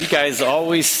You guys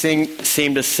always seem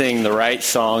to sing the right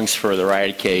songs for the right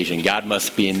occasion. God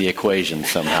must be in the equation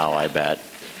somehow, I bet.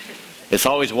 It's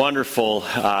always wonderful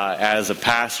as a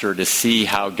pastor to see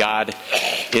how God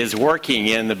is working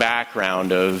in the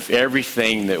background of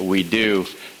everything that we do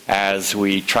as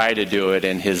we try to do it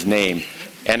in His name.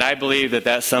 And I believe that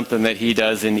that's something that He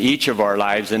does in each of our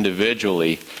lives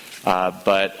individually.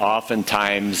 But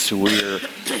oftentimes we're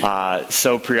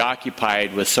so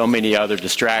preoccupied with so many other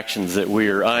distractions that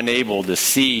we're unable to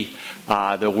see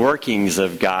the workings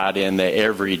of God in the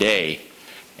everyday.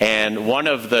 And one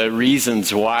of the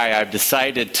reasons why I've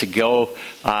decided to go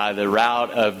the route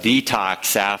of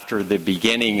detox after the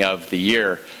beginning of the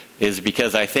year is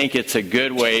because I think it's a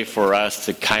good way for us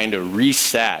to kind of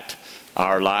reset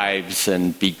our lives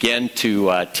and begin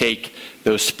to take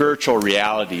those spiritual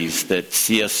realities that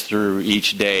see us through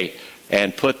each day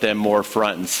and put them more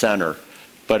front and center.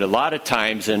 But a lot of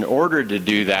times, in order to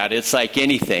do that, it's like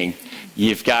anything.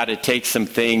 You've got to take some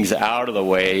things out of the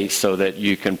way so that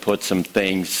you can put some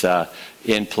things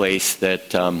in place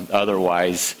that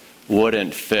otherwise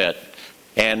wouldn't fit.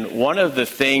 And one of the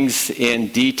things in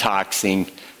detoxing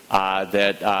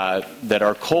that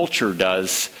our culture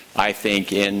does, I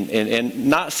think, in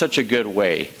not such a good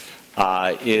way,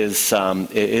 is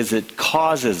it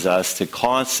causes us to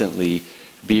constantly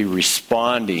be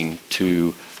responding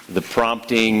to the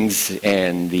promptings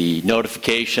and the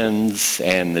notifications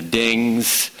and the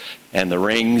dings and the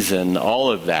rings and all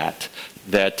of that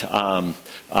from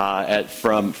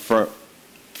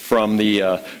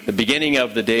the beginning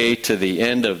of the day to the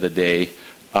end of the day.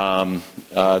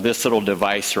 This little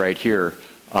device right here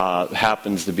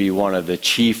happens to be one of the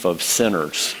chief of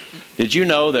sinners. Did you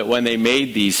know that when they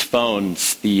made these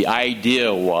phones, the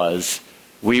idea was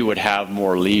we would have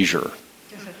more leisure?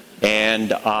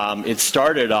 And it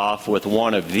started off with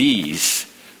one of these.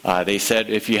 They said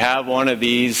if you have one of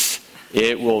these,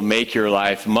 it will make your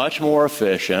life much more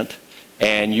efficient,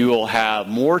 and you will have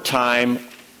more time,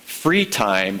 free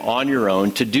time on your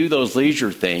own to do those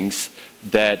leisure things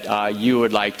that you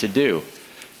would like to do.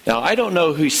 Now, I don't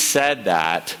know who said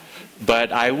that,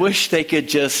 but I wish they could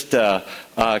just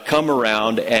come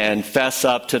around and fess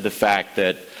up to the fact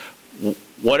that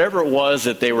whatever it was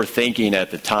that they were thinking at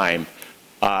the time,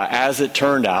 as it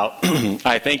turned out,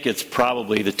 I think it's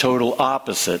probably the total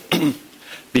opposite.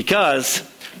 Because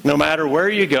no matter where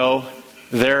you go,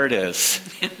 there it is.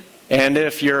 And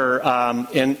if you're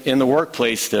in the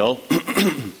workplace still,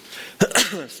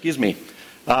 excuse me,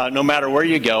 no matter where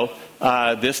you go,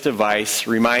 this device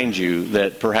reminds you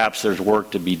that perhaps there's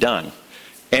work to be done.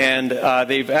 And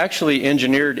they've actually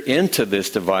engineered into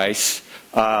this device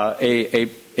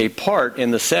a part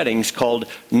in the settings called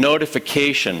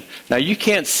notification. Now, you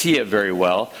can't see it very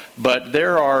well, but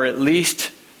there are at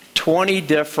least 20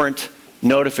 different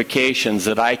notifications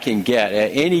that I can get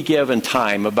at any given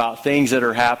time about things that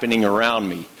are happening around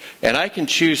me. And I can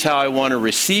choose how I want to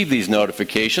receive these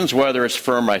notifications, whether it's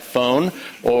from my phone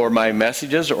or my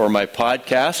messages or my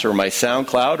podcast or my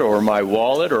SoundCloud or my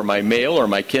wallet or my mail or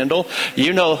my Kindle.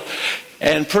 You know,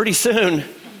 and pretty soon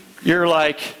you're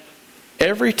like,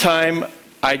 every time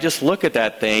I just look at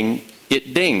that thing,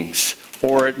 it dings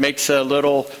or it makes a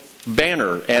little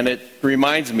banner and it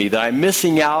reminds me that I'm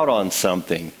missing out on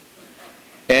something.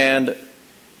 And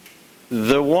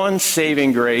the one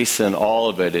saving grace in all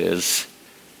of it is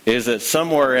that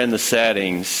somewhere in the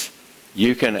settings,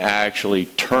 you can actually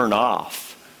turn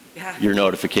off your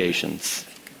notifications.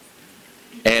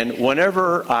 And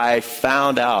whenever I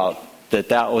found out that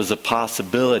that was a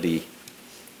possibility,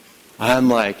 I'm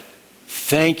like,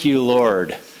 thank you,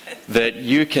 Lord, that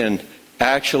you can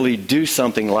actually do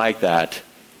something like that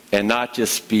and not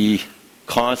just be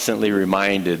constantly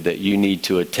reminded that you need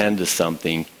to attend to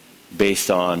something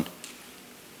based on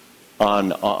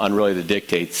really the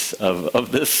dictates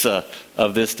of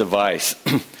this device.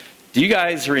 Do you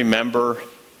guys remember?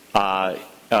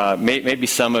 Maybe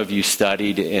some of you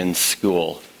studied in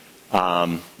school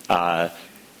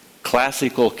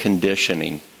classical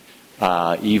conditioning.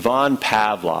 Ivan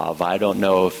Pavlov. I don't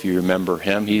know if you remember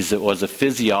him. He was a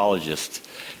physiologist,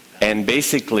 and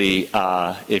basically,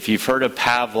 if you've heard of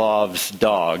Pavlov's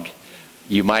dog,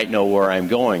 you might know where I'm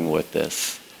going with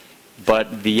this.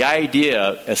 But the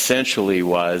idea essentially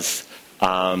was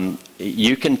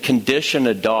you can condition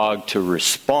a dog to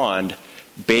respond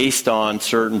based on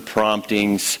certain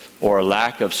promptings or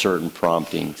lack of certain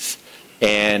promptings.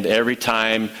 And every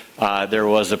time there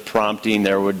was a prompting,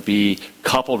 there would be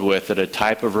coupled with it a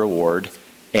type of reward.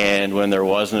 And when there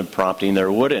wasn't a prompting,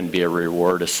 there wouldn't be a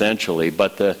reward, essentially.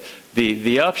 But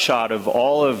the upshot of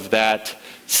all of that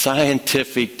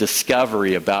scientific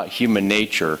discovery about human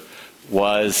nature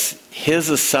was his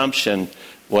assumption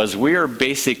was we are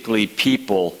basically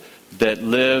people that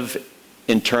live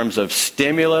in terms of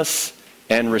stimulus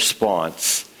and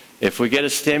response. If we get a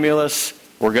stimulus,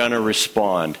 we're going to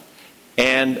respond.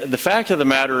 And the fact of the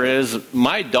matter is,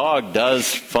 my dog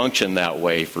does function that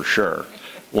way for sure.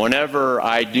 Whenever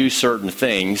I do certain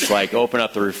things, like open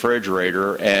up the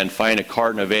refrigerator and find a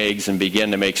carton of eggs and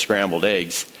begin to make scrambled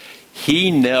eggs,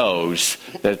 he knows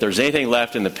that if there's anything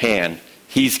left in the pan,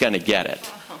 he's going to get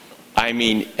it. I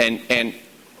mean, and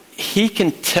he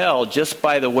can tell just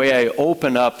by the way I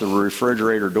open up the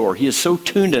refrigerator door. He is so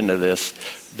tuned into this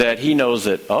that he knows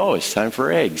that, oh, it's time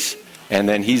for eggs. And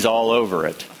then he's all over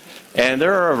it. And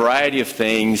there are a variety of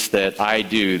things that I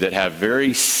do that have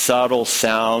very subtle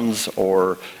sounds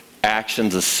or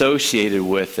actions associated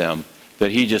with them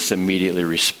that he just immediately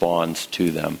responds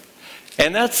to them.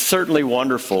 And that's certainly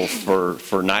wonderful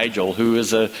for Nigel, who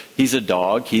is he's a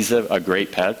dog. He's a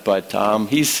great pet, but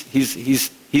he's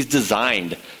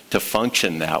designed to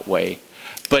function that way.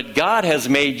 But God has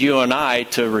made you and I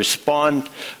to respond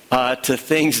to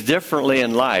things differently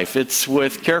in life. It's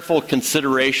with careful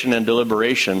consideration and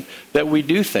deliberation that we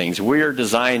do things. We are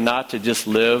designed not to just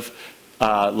live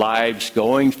lives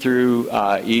going through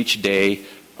each day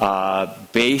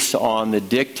based on the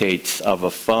dictates of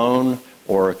a phone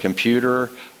or a computer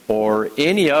or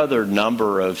any other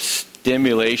number of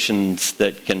stimulations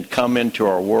that can come into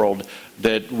our world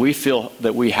that we feel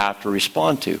that we have to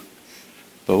respond to.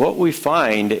 But what we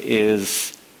find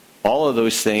is all of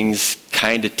those things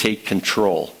kind of take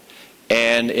control.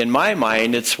 And in my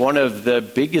mind, it's one of the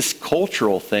biggest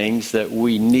cultural things that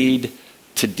we need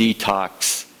to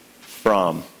detox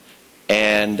from.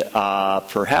 And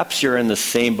perhaps you're in the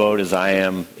same boat as I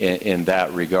am in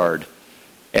that regard.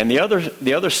 And the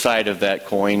other side of that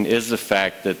coin is the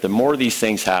fact that the more these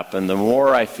things happen, the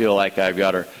more I feel like I've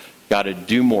got to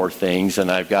do more things and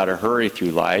I've got to hurry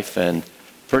through life. And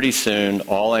pretty soon,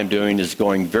 all I'm doing is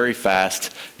going very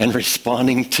fast and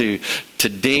responding to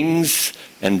dings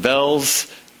and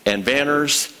bells and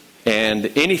banners and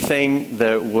anything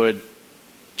that would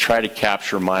try to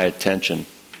capture my attention.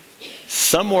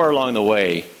 Somewhere along the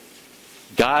way,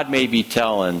 God may be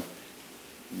telling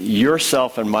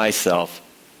yourself and myself,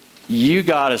 you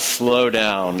got to slow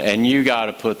down and you got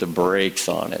to put the brakes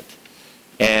on it.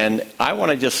 And I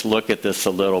want to just look at this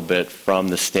a little bit from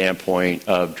the standpoint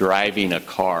of driving a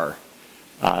car.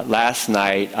 Last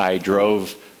night I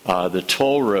drove the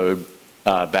toll road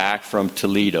back from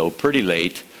Toledo pretty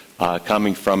late,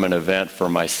 coming from an event for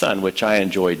my son, which I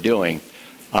enjoy doing.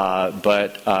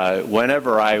 But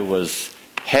whenever I was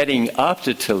heading up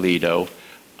to Toledo,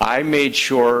 I made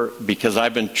sure, because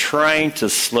I've been trying to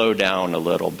slow down a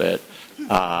little bit.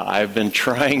 I've been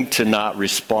trying to not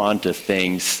respond to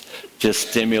things, just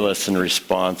stimulus and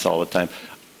response all the time.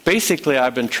 Basically,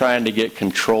 I've been trying to get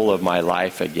control of my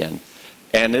life again.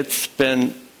 And it's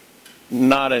been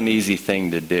not an easy thing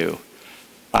to do.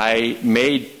 I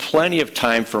made plenty of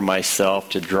time for myself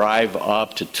to drive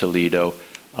up to Toledo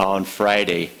on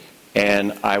Friday.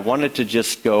 And I wanted to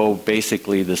just go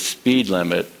basically the speed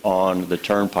limit on the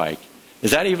turnpike.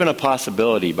 Is that even a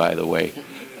possibility, by the way?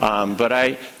 But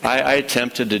I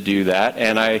attempted to do that,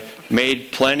 and I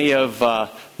made plenty of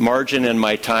margin in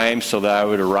my time so that I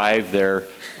would arrive there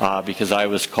because I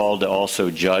was called to also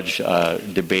judge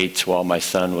debates while my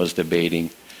son was debating.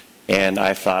 And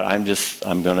I thought,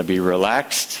 I'm going to be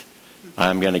relaxed.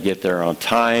 I'm going to get there on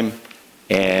time,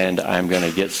 and I'm going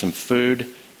to get some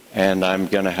food, and I'm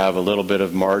going to have a little bit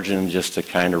of margin just to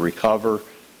kind of recover,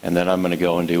 and then I'm going to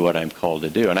go and do what I'm called to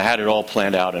do. And I had it all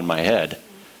planned out in my head.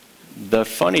 The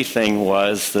funny thing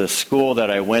was the school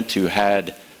that I went to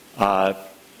had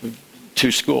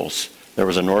two schools. There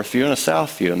was a Northview and a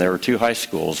Southview, and there were two high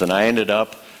schools, and I ended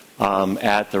up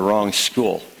at the wrong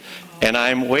school. And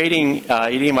I'm waiting,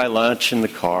 eating my lunch in the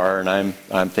car, and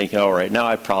I'm thinking, all right, now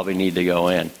I probably need to go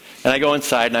in. And I go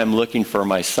inside, and I'm looking for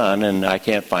my son, and I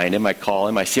can't find him. I call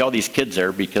him. I see all these kids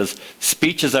there because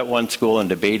speech is at one school and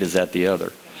debate is at the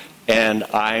other. And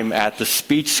I'm at the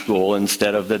speech school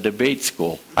instead of the debate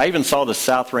school. I even saw the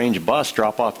South Range bus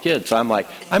drop off kids. So I'm like,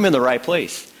 I'm in the right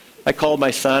place. I called my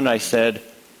son. I said,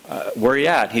 where are you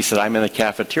at? He said, I'm in the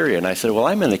cafeteria. And I said, well,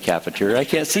 I'm in the cafeteria. I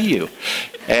can't see you.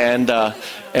 And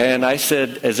I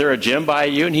said, is there a gym by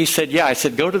you? And he said, yeah. I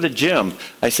said, go to the gym.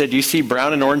 I said, do you see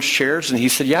brown and orange chairs? And he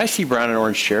said, yeah, I see brown and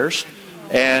orange chairs.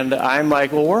 And I'm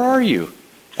like, well, where are you?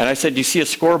 And I said, do you see a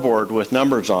scoreboard with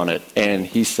numbers on it? And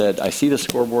he said, I see the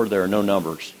scoreboard. There are no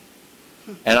numbers.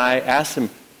 And I asked him,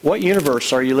 what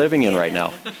universe are you living in right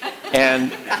now?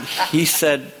 And he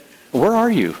said, where are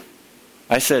you?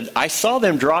 I said, I saw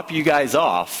them drop you guys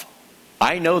off.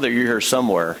 I know that you're here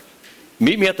somewhere.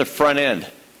 meet me at the front end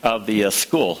of the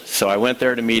school. So I went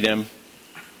there to meet him,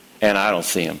 and I don't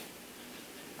see him.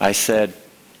 I said,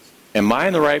 am I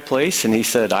in the right place? And he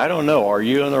said, I don't know. Are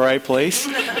you in the right place?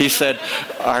 He said,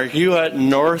 are you at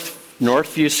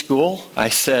Northview School? I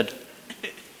said,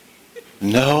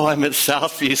 no, I'm at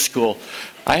Southview School.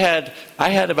 I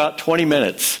had about 20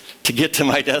 minutes to get to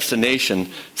my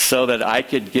destination so that I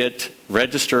could get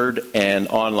registered and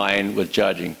online with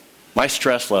judging. My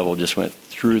stress level just went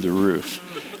through the roof.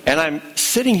 And I'm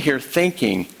sitting here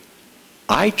thinking,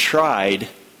 I tried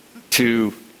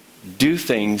to do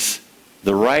things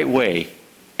the right way,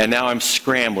 and now I'm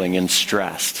scrambling and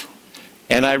stressed.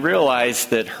 And I realized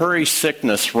that hurry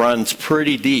sickness runs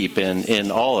pretty deep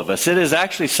in all of us. It is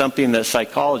actually something that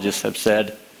psychologists have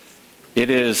said it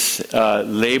is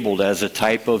labeled as a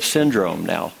type of syndrome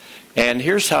now. And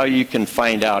here's how you can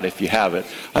find out if you have it.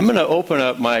 I'm going to open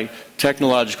up my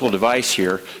technological device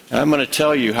here, and I'm going to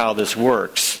tell you how this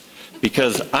works,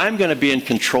 because I'm going to be in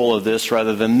control of this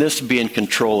rather than this be in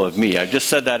control of me. I just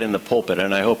said that in the pulpit,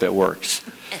 and I hope it works.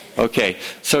 Okay,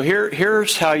 so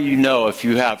here's how you know if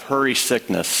you have hurry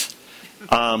sickness.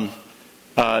 Do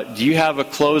you have a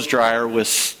clothes dryer with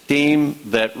steam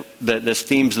that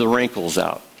steams the wrinkles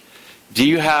out? Do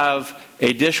you have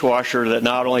a dishwasher that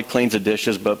not only cleans the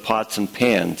dishes but pots and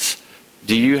pans?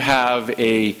 Do you have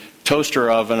a toaster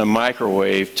oven, a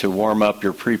microwave to warm up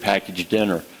your prepackaged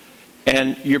dinner?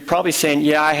 And you're probably saying,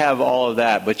 yeah, I have all of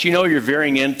that. But you know you're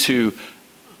veering into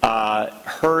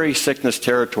hurry sickness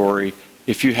territory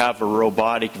if you have a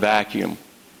robotic vacuum.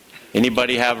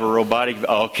 Anybody have a robotic?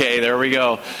 Okay, there we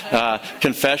go.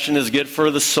 Confession is good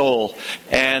for the soul.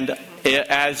 And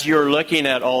as you're looking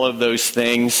at all of those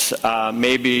things,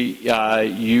 maybe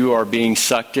you are being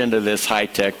sucked into this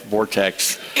high-tech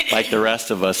vortex like the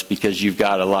rest of us because you've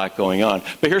got a lot going on.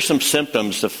 But here's some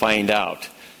symptoms to find out.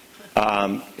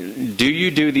 Do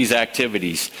you do these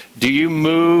activities? Do you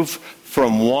move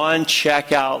from one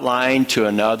checkout line to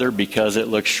another because it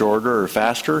looks shorter or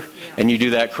faster? And you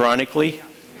do that chronically?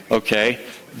 Okay.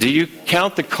 Do you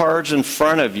count the cards in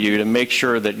front of you to make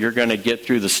sure that you're going to get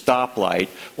through the stoplight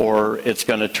or it's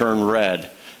going to turn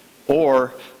red?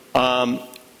 Or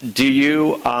do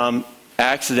you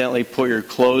accidentally put your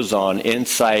clothes on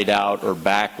inside out or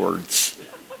backwards?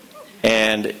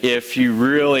 And if you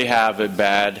really have it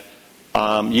bad,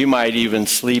 you might even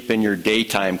sleep in your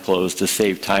daytime clothes to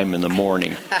save time in the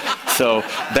morning. So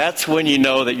that's when you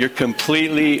know that you're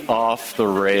completely off the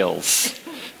rails.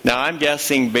 Now, I'm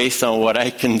guessing, based on what I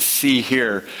can see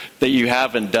here, that you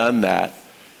haven't done that.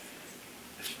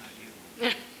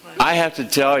 I have to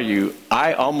tell you,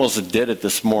 I almost did it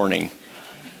this morning.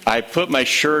 I put my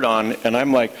shirt on, and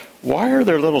I'm like, why are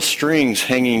there little strings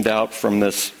hanging out from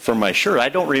my shirt? I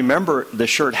don't remember the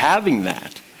shirt having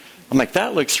that. I'm like,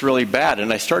 that looks really bad.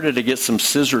 And I started to get some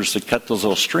scissors to cut those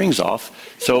little strings off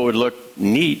so it would look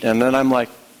neat. And then I'm like,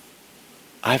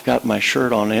 I've got my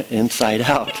shirt on inside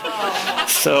out.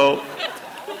 So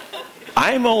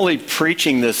I'm only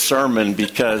preaching this sermon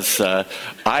because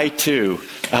I, too,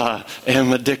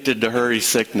 am addicted to hurry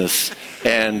sickness.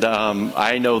 And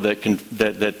I know that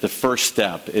the first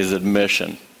step is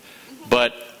admission.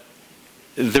 But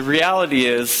the reality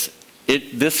is,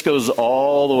 this goes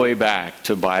all the way back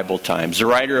to Bible times. The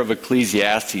writer of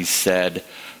Ecclesiastes said,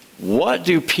 what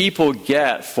do people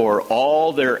get for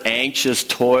all their anxious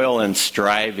toil and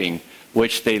striving,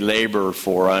 which they labor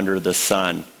for under the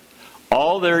sun?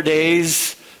 All their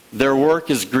days, their work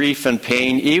is grief and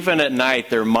pain. Even at night,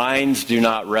 their minds do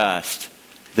not rest.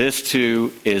 This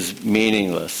too is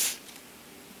meaningless.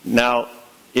 Now,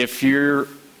 if you're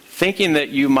thinking that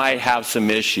you might have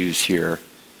some issues here,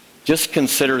 just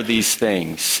consider these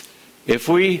things. If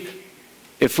we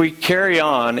carry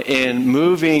on in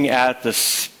moving at the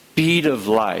speed of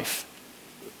life,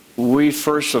 we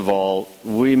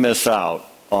miss out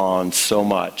on so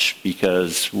much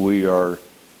because we're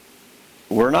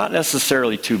not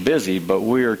necessarily too busy, but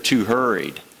we are too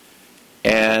hurried.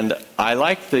 And I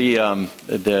like the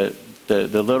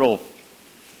little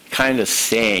kind of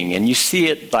saying, and you see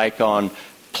it like on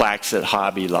plaques at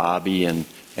Hobby Lobby and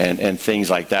things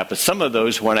like that. But some of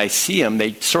those, when I see them,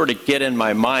 they sort of get in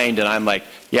my mind, and I'm like,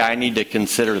 yeah, I need to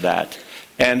consider that.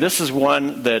 And this is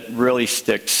one that really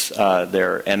sticks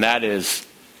there, and that is,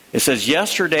 it says,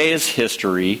 yesterday is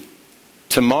history,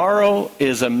 tomorrow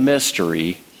is a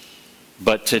mystery,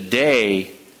 but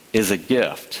today is a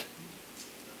gift.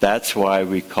 That's why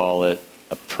we call it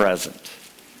a present.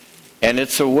 And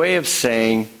it's a way of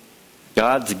saying,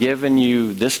 God's given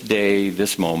you this day,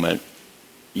 this moment.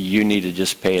 You need to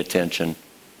just pay attention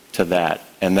to that,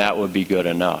 and that would be good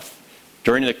enough.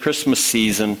 During the Christmas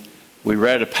season, we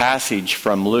read a passage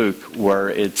from Luke where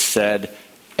it said,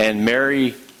 "And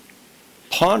Mary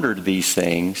pondered these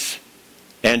things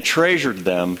and treasured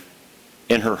them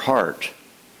in her heart."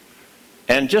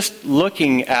 And just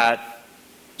looking at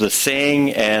the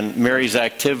saying and Mary's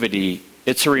activity,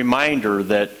 it's a reminder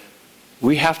that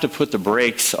we have to put the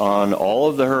brakes on all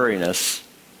of the hurriness,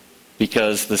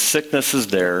 because the sickness is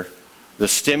there. The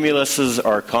stimuluses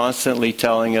are constantly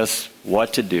telling us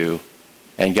what to do.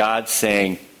 And God's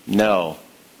saying, no,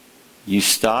 you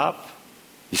stop,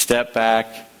 you step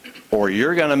back, or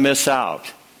you're going to miss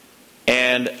out.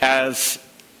 And as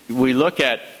we look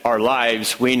at our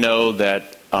lives, we know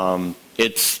that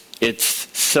it's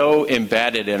so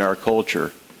embedded in our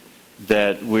culture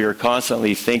that we are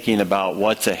constantly thinking about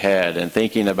what's ahead and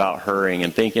thinking about hurrying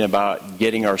and thinking about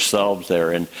getting ourselves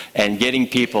there and getting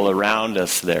people around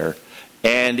us there.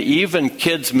 And even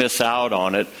kids miss out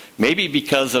on it, maybe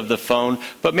because of the phone,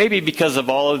 but maybe because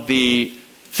of all of the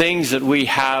things that we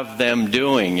have them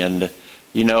doing. And,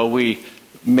 you know, we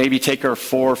maybe take our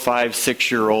 4, 5,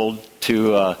 6-year-old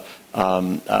to a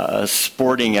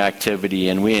sporting activity,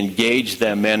 and we engage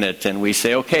them in it, and we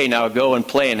say, okay, now go and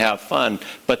play and have fun.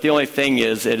 But the only thing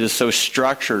is, it is so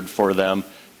structured for them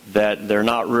that they're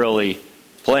not really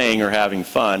playing or having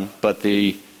fun, but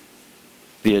the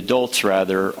adults,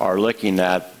 rather, are looking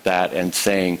at that and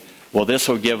saying, well, this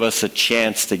will give us a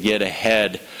chance to get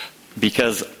ahead,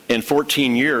 because in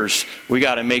 14 years, we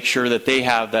got to make sure that they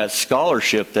have that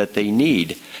scholarship that they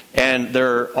need. And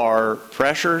there are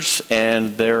pressures,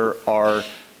 and there are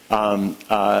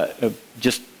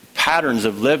just patterns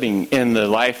of living in the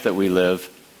life that we live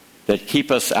that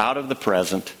keep us out of the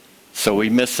present, so we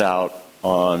miss out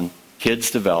on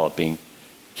kids developing.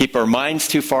 Keep our minds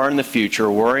too far in the future,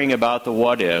 worrying about the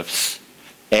what-ifs.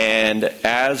 And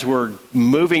as we're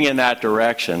moving in that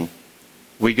direction,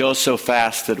 we go so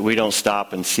fast that we don't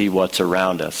stop and see what's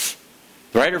around us.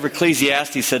 The writer of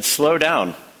Ecclesiastes said, slow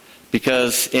down,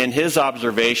 because in his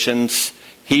observations,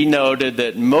 he noted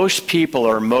that most people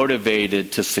are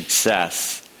motivated to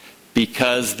success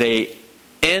because they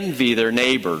envy their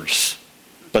neighbors.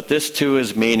 But this too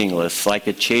is meaningless, like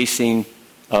a chasing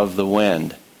of the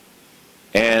wind.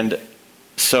 And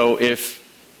so if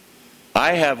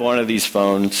I have one of these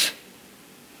phones,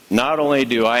 not only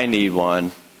do I need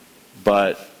one,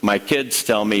 but my kids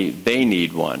tell me they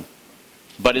need one.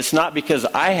 But it's not because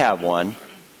I have one.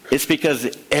 It's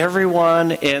because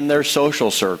everyone in their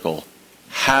social circle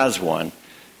has one.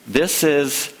 This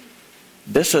is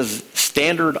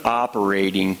standard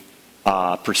operating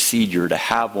procedure to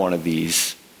have one of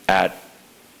these at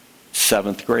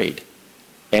 7th grade.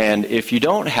 And if you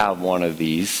don't have one of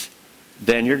these,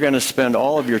 then you're going to spend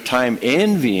all of your time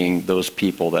envying those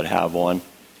people that have one,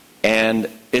 and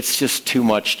it's just too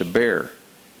much to bear.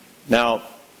 Now,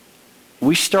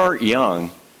 we start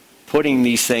young putting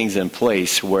these things in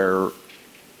place where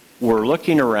we're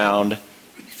looking around,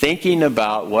 thinking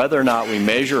about whether or not we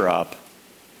measure up,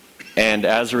 and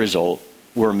as a result,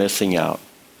 we're missing out.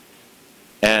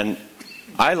 And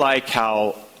I like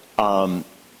how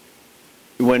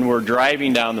when we're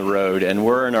driving down the road and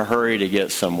we're in a hurry to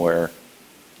get somewhere,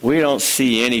 we don't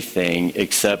see anything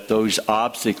except those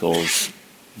obstacles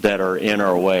that are in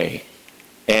our way.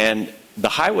 And the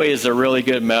highway is a really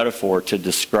good metaphor to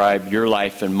describe your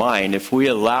life and mine if we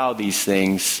allow these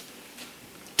things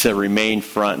to remain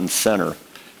front and center.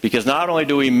 Because not only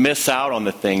do we miss out on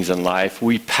the things in life,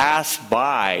 we pass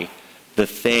by the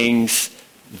things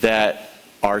that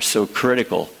are so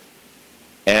critical.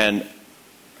 And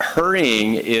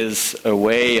hurrying is a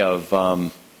way of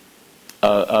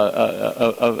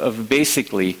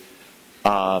basically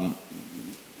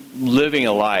living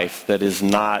a life that is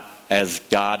not as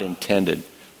God intended.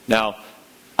 Now,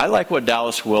 I like what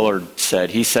Dallas Willard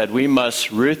said. He said, we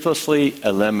must ruthlessly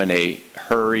eliminate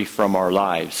hurry from our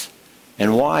lives.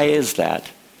 And why is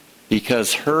that?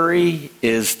 Because hurry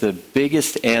is the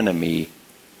biggest enemy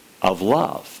of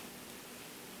love.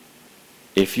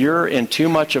 If you're in too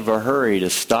much of a hurry to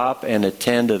stop and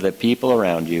attend to the people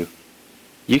around you,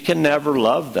 you can never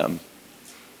love them.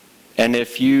 And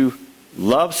if you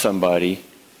love somebody,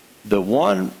 the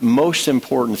one most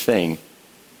important thing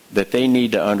that they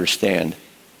need to understand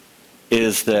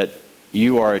is that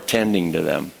you are attending to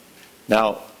them.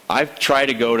 Now, I've tried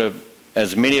to go to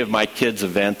as many of my kids'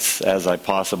 events as I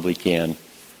possibly can.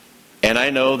 And I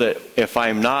know that if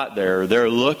I'm not there, they're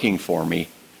looking for me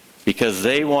because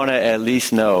they want to at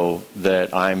least know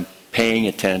that I'm paying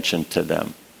attention to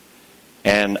them.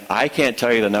 And I can't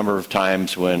tell you the number of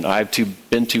times when I've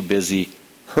been too busy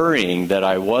hurrying that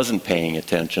I wasn't paying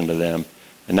attention to them.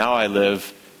 And now I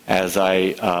live, as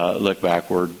I look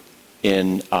backward,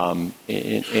 with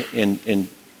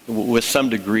some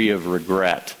degree of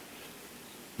regret,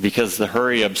 because the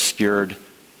hurry obscured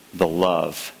the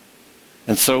love.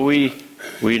 And so we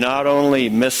not only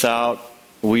miss out,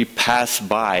 we pass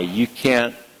by. You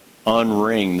can't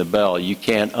unring the bell. You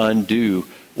can't undo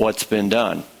what's been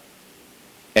done.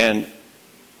 And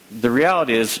the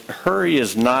reality is, hurry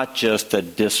is not just a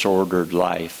disordered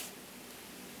life.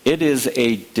 It is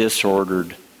a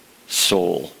disordered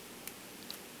soul.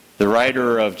 The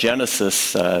writer of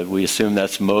Genesis, we assume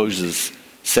that's Moses,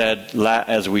 said,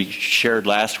 as we shared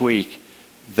last week,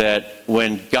 that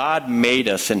when God made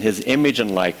us in his image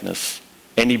and likeness,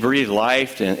 and he breathed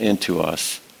life into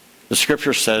us, the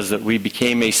scripture says that we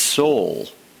became a soul.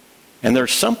 And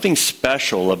there's something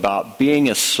special about being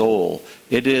a soul.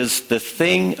 It is the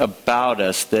thing about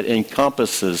us that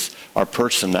encompasses our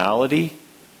personality,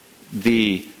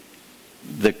 the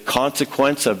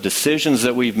consequence of decisions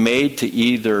that we've made to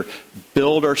either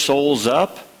build our souls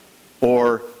up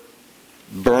or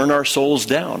burn our souls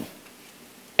down.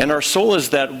 And our soul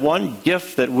is that one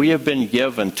gift that we have been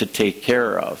given to take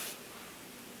care of.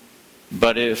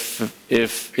 But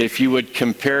if you would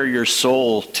compare your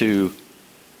soul to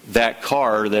that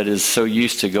car that is so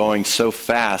used to going so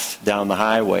fast down the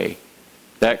highway,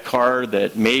 that car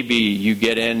that maybe you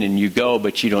get in and you go,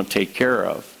 but you don't take care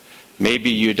of.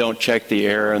 Maybe you don't check the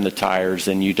air in the tires,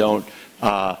 and you don't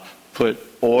put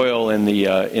oil in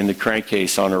the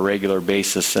crankcase on a regular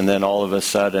basis, and then all of a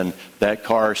sudden that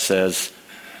car says,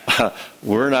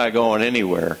 we're not going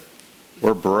anywhere.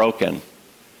 We're broken.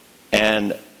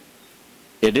 And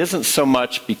it isn't so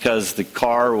much because the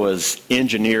car was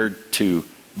engineered to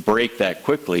break that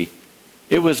quickly.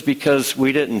 It was because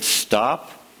we didn't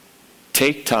stop,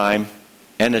 take time,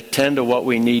 and attend to what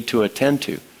we need to attend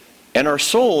to. And our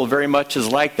soul very much is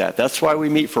like that. That's why we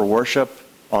meet for worship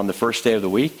on the first day of the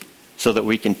week, so that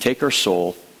we can take our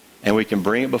soul and we can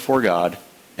bring it before God,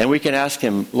 and we can ask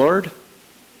him, Lord,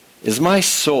 is my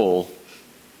soul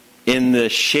in the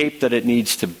shape that it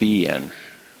needs to be in?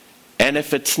 And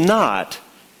if it's not,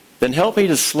 then help me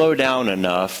to slow down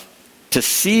enough to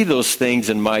see those things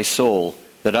in my soul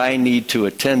that I need to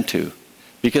attend to.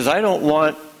 Because I don't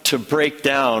want to break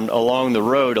down along the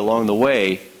road, along the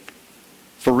way,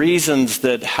 for reasons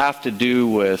that have to do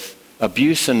with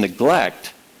abuse and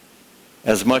neglect,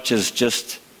 as much as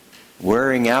just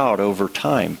wearing out over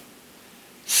time.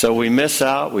 So we miss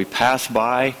out, we pass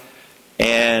by,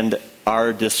 and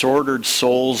our disordered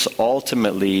souls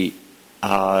ultimately,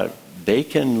 they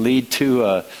can lead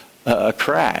to a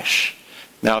crash.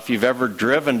 Now, if you've ever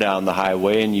driven down the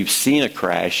highway and you've seen a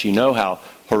crash, you know how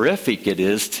horrific it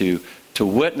is to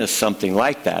witness something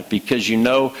like that, because you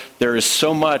know there is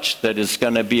so much that is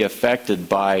going to be affected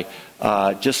by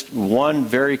just one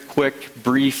very quick,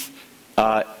 brief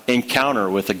encounter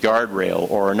with a guardrail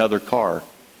or another car.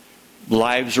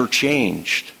 Lives are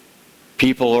changed.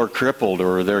 People are crippled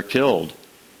or they're killed.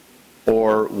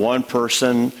 Or one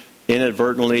person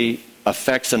inadvertently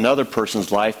affects another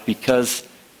person's life because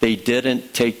they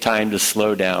didn't take time to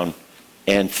slow down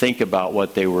and think about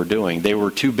what they were doing. They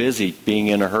were too busy being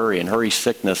in a hurry, and hurry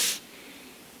sickness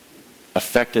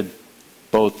affected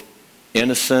both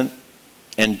innocent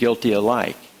and guilty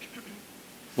alike.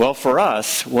 Well, for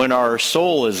us, when our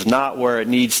soul is not where it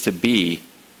needs to be,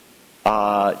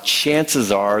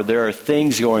 chances are there are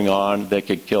things going on that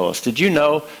could kill us. Did you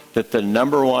know that the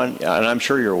number one, and I'm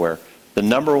sure you're aware, the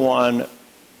number one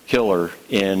killer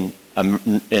in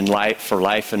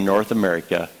life in North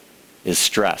America is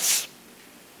stress.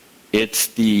 It's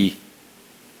the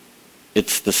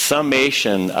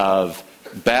summation of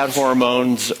bad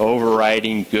hormones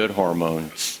overriding good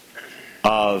hormones,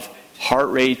 of heart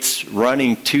rates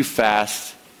running too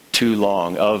fast, too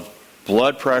long, of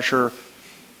blood pressure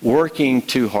working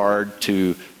too hard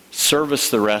to service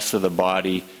the rest of the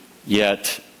body,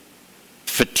 yet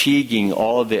fatiguing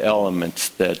all of the elements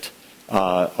that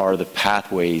are the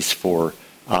pathways for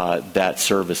that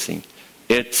servicing.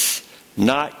 It's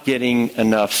not getting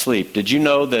enough sleep. Did you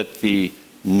know that the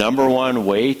number one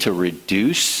way to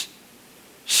reduce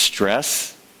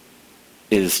stress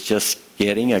is just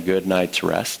getting a good night's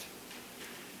rest?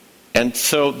 And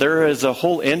so there is a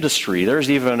whole industry. There's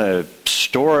even a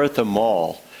store at the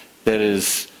mall that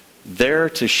is there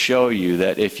to show you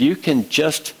that if you can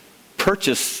just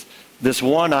purchase this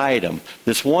one item,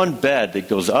 this one bed that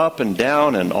goes up and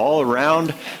down and all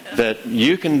around, that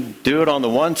you can do it on the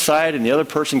one side and the other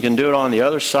person can do it on the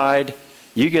other side.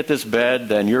 You get this bed,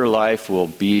 then your life will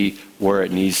be where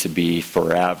it needs to be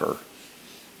forever.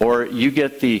 Or you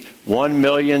get the 1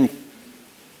 million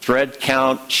thread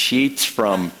count sheets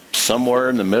from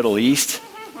somewhere in the Middle East,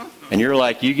 and you're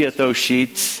like, you get those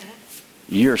sheets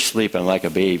you're sleeping like a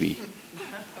baby.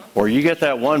 Or you get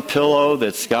that one pillow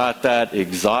that's got that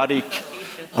exotic,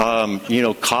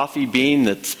 coffee bean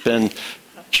that's been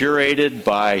curated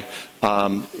by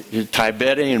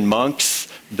Tibetan monks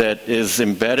that is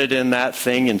embedded in that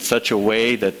thing in such a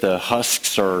way that the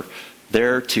husks are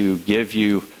there to give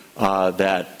you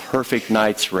that perfect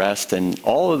night's rest. And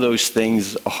all of those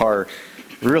things are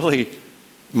really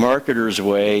marketers'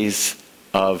 ways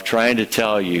of trying to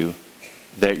tell you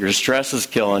that your stress is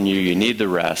killing you, you need the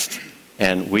rest,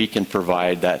 and we can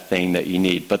provide that thing that you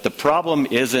need. But the problem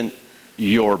isn't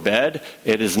your bed,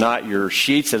 it is not your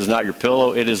sheets, it is not your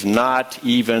pillow, it is not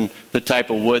even the type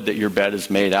of wood that your bed is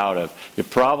made out of. The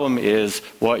problem is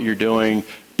what you're doing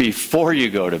before you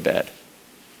go to bed.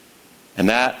 And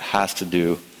that has to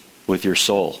do with your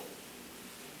soul.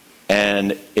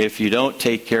 And if you don't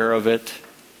take care of it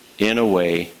in a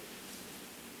way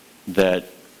that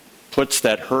puts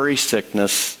that hurry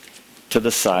sickness to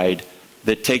the side,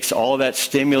 that takes all of that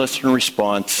stimulus and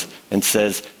response and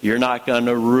says, you're not going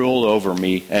to rule over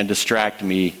me and distract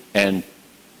me and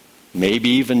maybe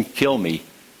even kill me,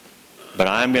 but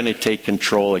I'm going to take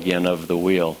control again of the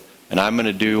wheel, and I'm going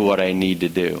to do what I need to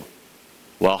do.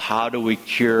 Well, how do we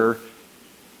cure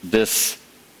this?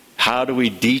 How do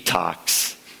we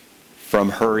detox from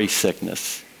hurry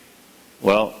sickness?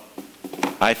 Well,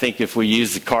 I think if we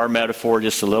use the car metaphor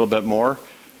just a little bit more,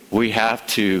 we have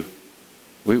to,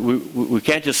 we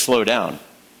can't just slow down.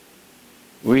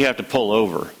 We have to pull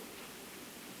over.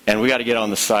 And we got to get on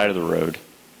the side of the road.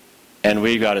 And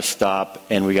we got to stop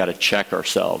and we got to check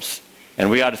ourselves.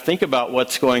 And we got to think about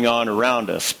what's going on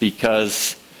around us,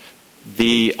 because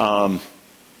the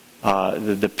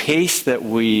pace that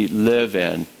we live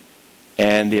in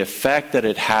and the effect that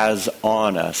it has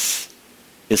on us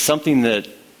is something that,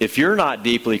 if you're not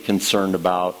deeply concerned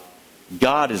about,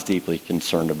 God is deeply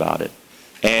concerned about it.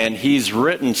 And He's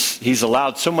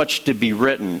allowed so much to be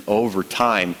written over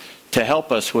time to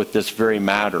help us with this very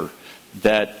matter,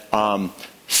 that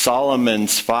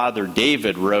Solomon's father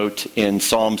David wrote in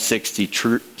Psalm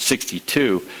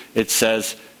 62. It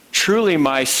says, "Truly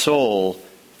my soul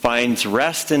finds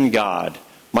rest in God.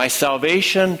 My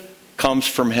salvation comes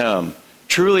from Him.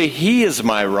 Truly He is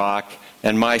my rock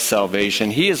and my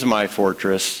salvation. He is my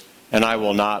fortress, and I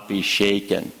will not be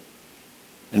shaken."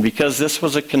 And because this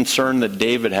was a concern that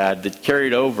David had that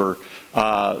carried over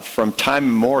from time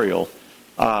immemorial,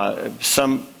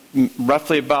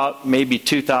 roughly about maybe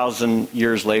 2,000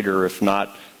 years later, if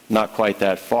not quite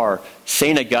that far,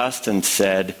 St. Augustine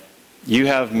said, "You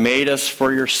have made us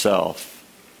for yourself,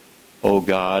 O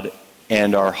God,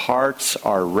 and our hearts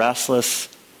are restless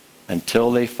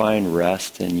until they find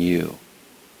rest in you."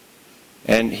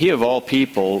 And he, of all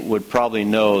people, would probably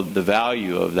know the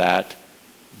value of that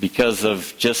because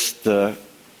of just the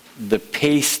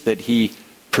pace that he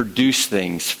produced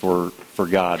things for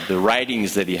God, the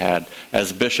writings that he had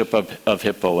as Bishop of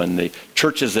Hippo and the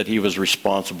churches that he was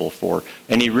responsible for.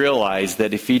 And he realized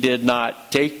that if he did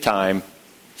not take time,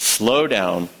 slow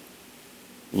down,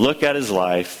 look at his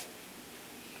life,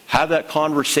 have that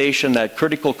conversation, that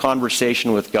critical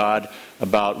conversation with God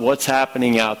about what's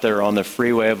happening out there on the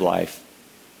freeway of life,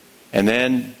 and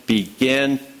then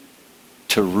begin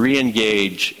to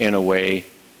re-engage in a way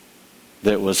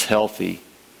that was healthy,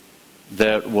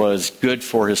 that was good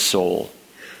for his soul.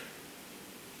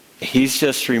 He's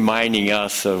just reminding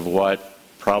us of what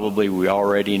probably we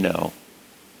already know,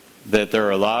 that there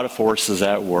are a lot of forces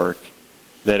at work,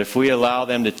 that if we allow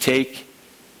them to take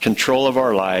control of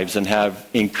our lives and have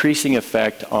increasing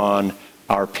effect on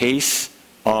our pace,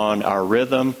 on our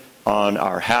rhythm, on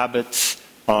our habits,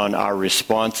 on our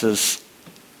responses,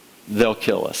 they'll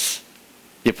kill us.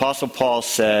 The Apostle Paul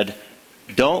said,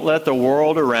 "Don't let the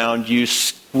world around you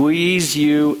squeeze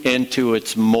you into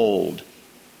its mold,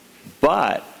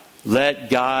 but let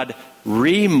God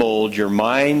remold your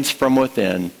minds from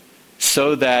within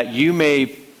so that you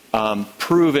may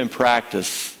prove in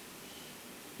practice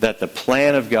that the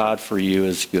plan of God for you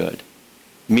is good,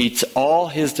 meets all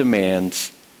His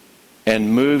demands,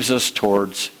 and moves us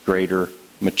towards greater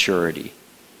maturity."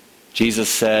 Jesus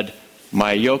said,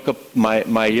 My yoke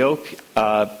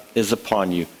is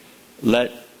upon you.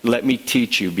 Let me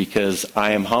teach you, because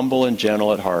I am humble and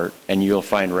gentle at heart, and you'll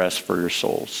find rest for your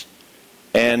souls.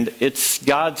 And it's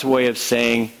God's way of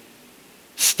saying,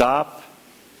 stop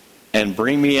and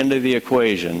bring me into the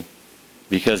equation,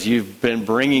 because you've been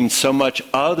bringing so much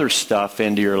other stuff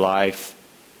into your life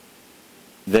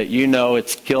that you know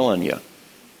it's killing you.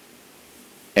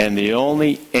 And the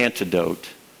only antidote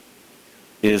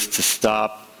is to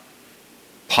stop,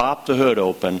 pop the hood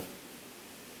open,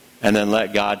 and then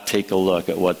let God take a look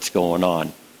at what's going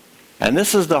on. And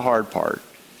this is the hard part,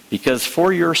 because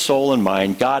for your soul and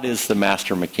mind, God is the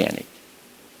master mechanic.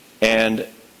 And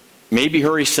maybe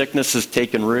hurry sickness has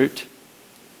taken root.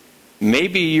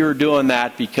 Maybe you're doing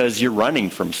that because you're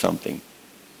running from something.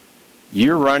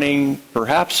 You're running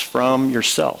perhaps from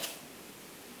yourself.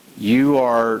 You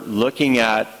are looking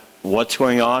at what's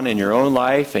going on in your own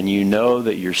life, and you know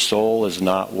that your soul is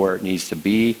not where it needs to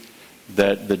be,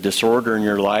 that the disorder in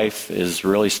your life is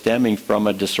really stemming from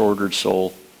a disordered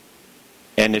soul.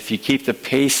 And if you keep the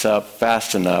pace up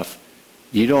fast enough,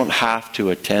 you don't have to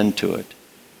attend to it.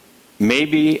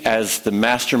 Maybe as the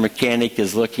master mechanic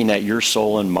is looking at your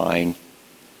soul and mind,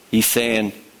 he's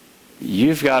saying,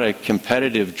 you've got a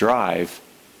competitive drive,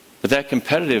 but that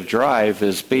competitive drive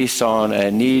is based on a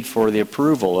need for the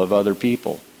approval of other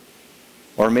people.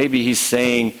 Or maybe he's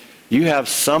saying, you have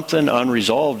something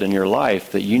unresolved in your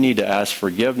life that you need to ask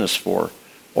forgiveness for,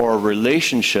 or a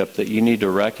relationship that you need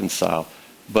to reconcile.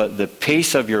 But the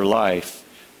pace of your life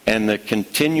and the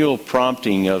continual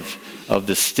prompting of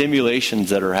the stimulations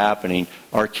that are happening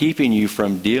are keeping you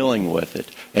from dealing with it.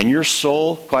 And your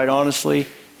soul, quite honestly,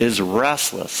 is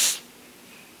restless.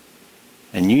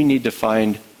 And you need to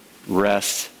find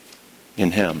rest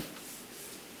in Him.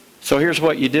 So here's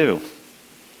what you do.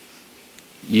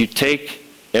 You take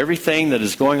everything that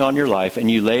is going on in your life and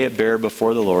you lay it bare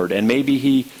before the Lord. And maybe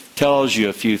He tells you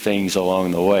a few things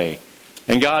along the way.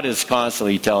 And God is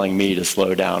constantly telling me to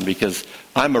slow down, because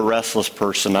I'm a restless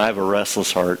person. I have a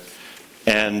restless heart.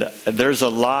 And there's a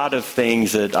lot of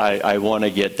things that I want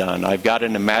to get done. I've got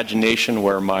an imagination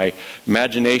where my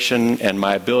imagination and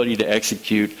my ability to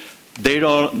execute,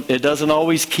 it doesn't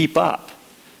always keep up.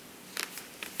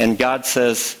 And God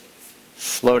says,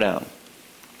 slow down.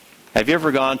 Have you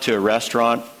ever gone to a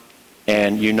restaurant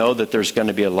and you know that there's going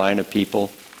to be a line of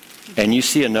people, and you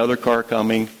see another car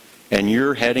coming, and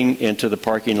you're heading into the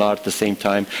parking lot at the same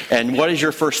time, and what is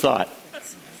your first thought?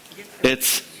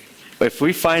 It's, if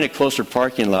we find a closer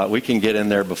parking lot, we can get in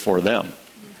there before them.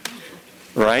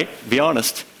 Right? Be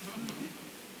honest.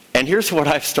 And here's what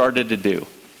I've started to do.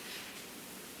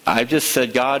 I've just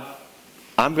said, God,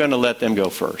 I'm going to let them go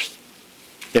first.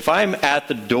 If I'm at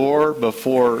the door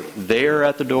before they're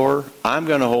at the door, I'm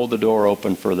going to hold the door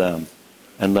open for them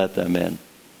and let them in.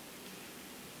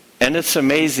 And it's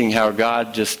amazing how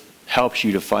God just helps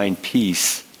you to find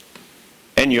peace.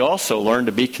 And you also learn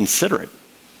to be considerate.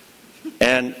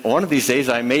 And one of these days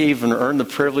I may even earn the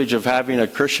privilege of having a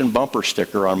Christian bumper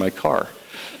sticker on my car.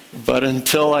 But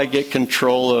until I get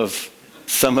control of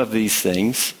some of these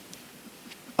things,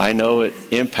 I know it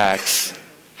impacts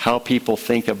how people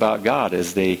think about God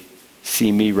as they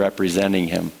see me representing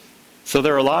Him. So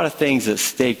there are a lot of things at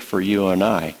stake for you and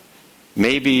I.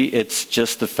 Maybe it's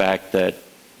just the fact that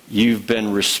you've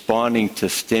been responding to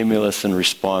stimulus and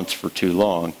response for too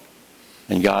long.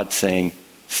 And God's saying,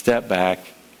 step back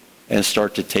and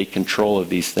start to take control of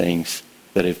these things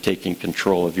that have taken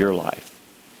control of your life.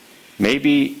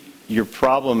 Maybe your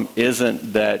problem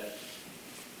isn't that,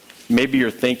 maybe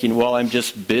you're thinking, well, I'm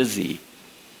just busy.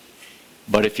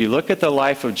 But if you look at the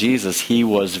life of Jesus, He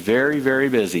was very, very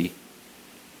busy.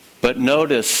 But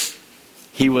notice,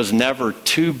 He was never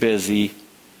too busy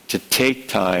to take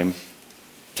time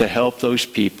to help those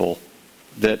people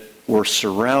that were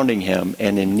surrounding Him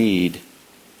and in need,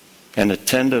 and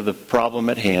attend to the problem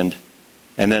at hand,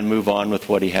 and then move on with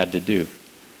what He had to do.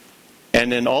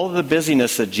 And in all of the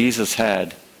busyness that Jesus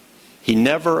had, He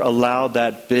never allowed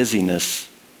that busyness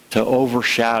to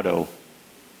overshadow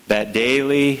that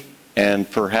daily and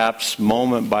perhaps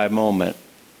moment by moment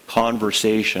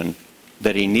conversation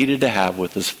that He needed to have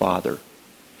with His Father.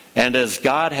 And as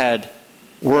God had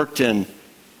worked in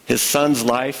His Son's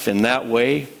life in that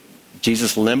way,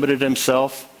 Jesus limited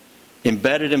Himself,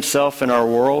 embedded Himself in our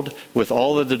world with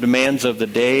all of the demands of the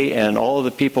day and all of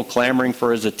the people clamoring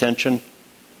for His attention,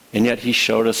 and yet He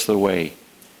showed us the way.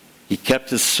 He kept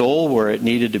His soul where it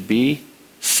needed to be,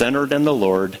 centered in the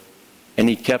Lord, and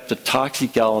He kept the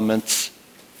toxic elements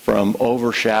from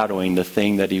overshadowing the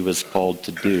thing that He was called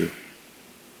to do.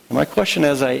 And my question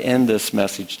as I end this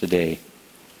message today,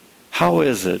 how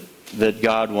is it that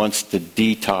God wants to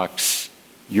detox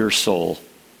your soul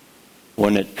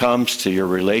when it comes to your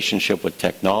relationship with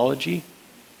technology,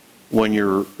 when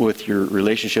you're with your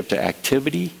relationship to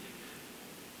activity,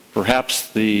 perhaps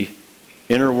the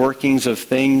inner workings of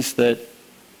things that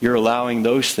you're allowing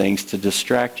those things to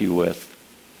distract you with?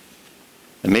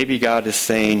 And maybe God is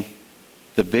saying,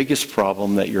 the biggest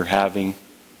problem that you're having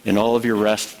in all of your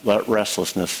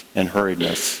restlessness and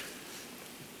hurriedness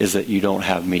is that you don't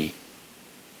have me.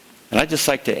 And I'd just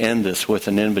like to end this with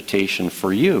an invitation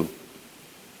for you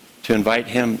to invite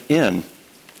Him in.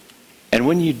 And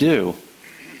when you do,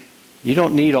 You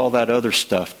don't need all that other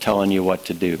stuff telling you what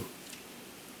to do.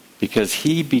 Because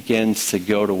he begins to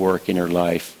go to work in your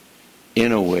life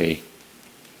in a way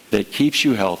that keeps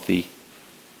you healthy,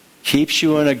 keeps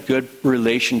you in a good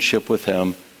relationship with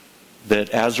him, that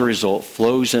as a result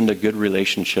flows into good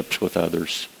relationships with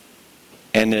others.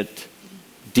 And it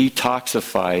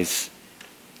detoxifies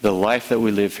the life that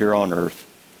we live here on earth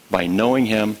by knowing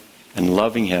him and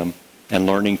loving him and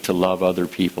learning to love other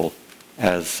people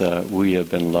as we have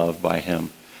been loved by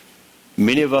him.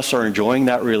 Many of us are enjoying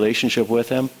that relationship with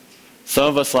him. Some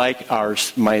of us, like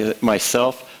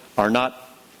myself, are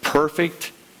not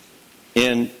perfect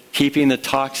in keeping the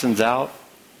toxins out.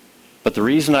 But the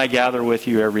reason I gather with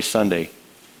you every Sunday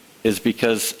is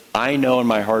because I know in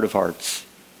my heart of hearts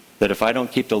that if I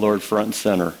don't keep the Lord front and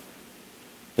center,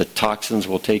 the toxins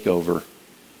will take over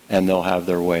and they'll have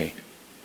their way.